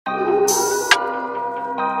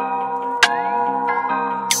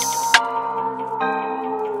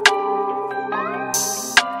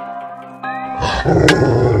I'm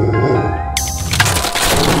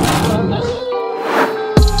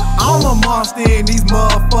a monster in these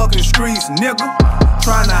motherfucking streets, nigga.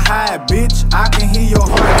 Tryna hide, bitch, I can hear your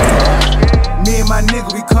heartbeat. Me and my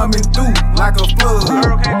nigga, we coming through like a flood.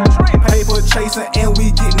 Paper chasing and we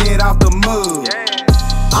getting it off the mud.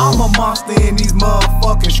 I'm a monster in these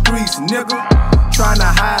motherfucking streets, nigga.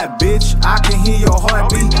 Tryna hide, bitch, I can hear your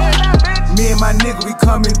heartbeat. Me and my nigga, we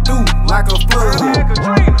coming through like a flood.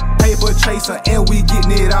 Paper chaser and we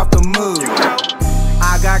getting it off the mud.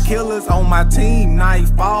 I got killers on my team,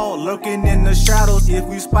 nightfall, lurking in the shadows. If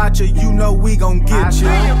we spot you, you know we gon' get you.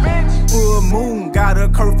 Full moon, got a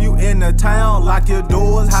curfew in the town. Lock your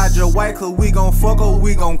doors, hide your wife, cause we gon' fuck her,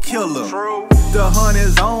 we gon' kill her. The hunt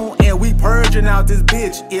is on and we purging out this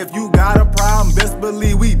bitch. If you got a problem, best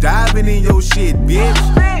believe we diving in your shit, bitch.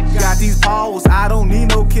 Got these paws, I don't need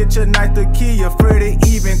no kitchen knife to kill you. Freddy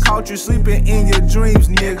even caught you sleeping in your dreams,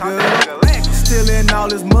 nigga. Stealing all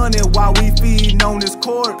this money while we feeding on this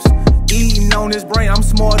corpse. Eating on this brain, I'm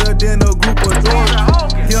smarter than a group of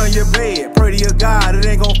dorks. Here on your bed, pray to your God, it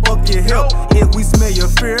ain't gon' fuck your help. If we smell your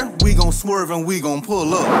fear, we gon' swerve and we gon'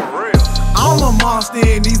 pull up. I'm a monster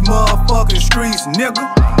in these motherfucking streets, nigga.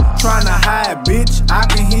 Tryna hide, bitch, I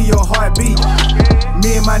can hear your heartbeat.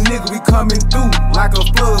 Me and my nigga, we coming through like a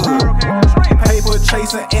flood. Paper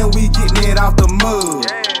chasing and we getting it off the mud.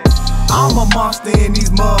 I'm a monster in these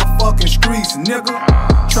motherfucking streets, nigga.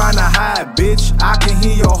 Tryna hide, bitch, I can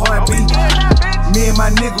hear your heartbeat. Me and my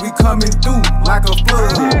nigga, we coming through like a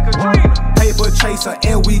flood. Paper chaser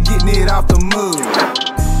and we getting it off the mud.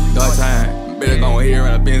 Dark time, better go here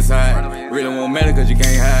and up inside. Really won't matter cause you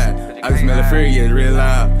can't hide. I can smell the fear, yeah, it's real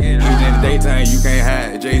loud. Even in the daytime, you can't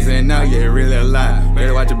hide. Jason now, yeah, really alive.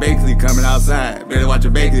 Better watch your bait cause he coming outside. Better watch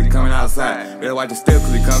your bait cause he coming outside. Better watch your step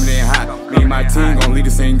cause he coming in hot. Me and my team gon' lead the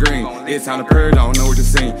scene green. It's time to purge, I don't know what to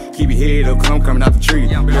sing. Keep your head up, coming out the tree.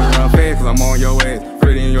 Better run fast cause I'm on your ass.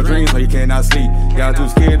 Freddy in your dreams so you cannot sleep. Y'all too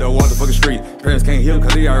scared to walk the fucking street. Parents can't heal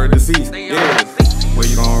cause they already deceased. Yeah. Where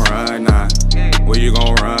you gon' run now? Where you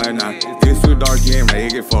gon' run now? It's too dark, you ain't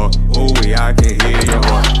make it far. Oh, yeah, I can hear your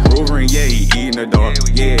heart. Wolverine, yeah, he eating the dog.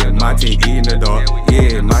 Yeah, my team eating the dog.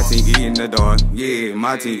 Yeah, my team eating the dog. Yeah,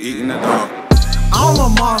 my team eating the dog. I'm a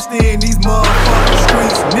monster in these motherfucking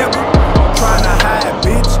streets, nigga. Tryna hide,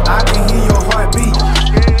 bitch, I can hear your heartbeat.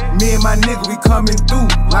 Me and my nigga, we coming through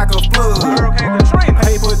like a flood.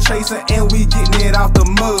 Paper chasing and we getting it off the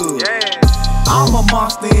mud. I'm a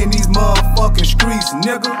monster in these motherfucking streets,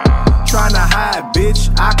 nigga. Tryna hide, bitch,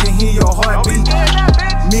 I can hear your heartbeat.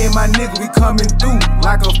 Me and my nigga, we coming through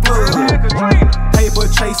like a flood. Paper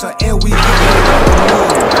chaser and we getting it off the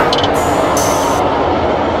mud.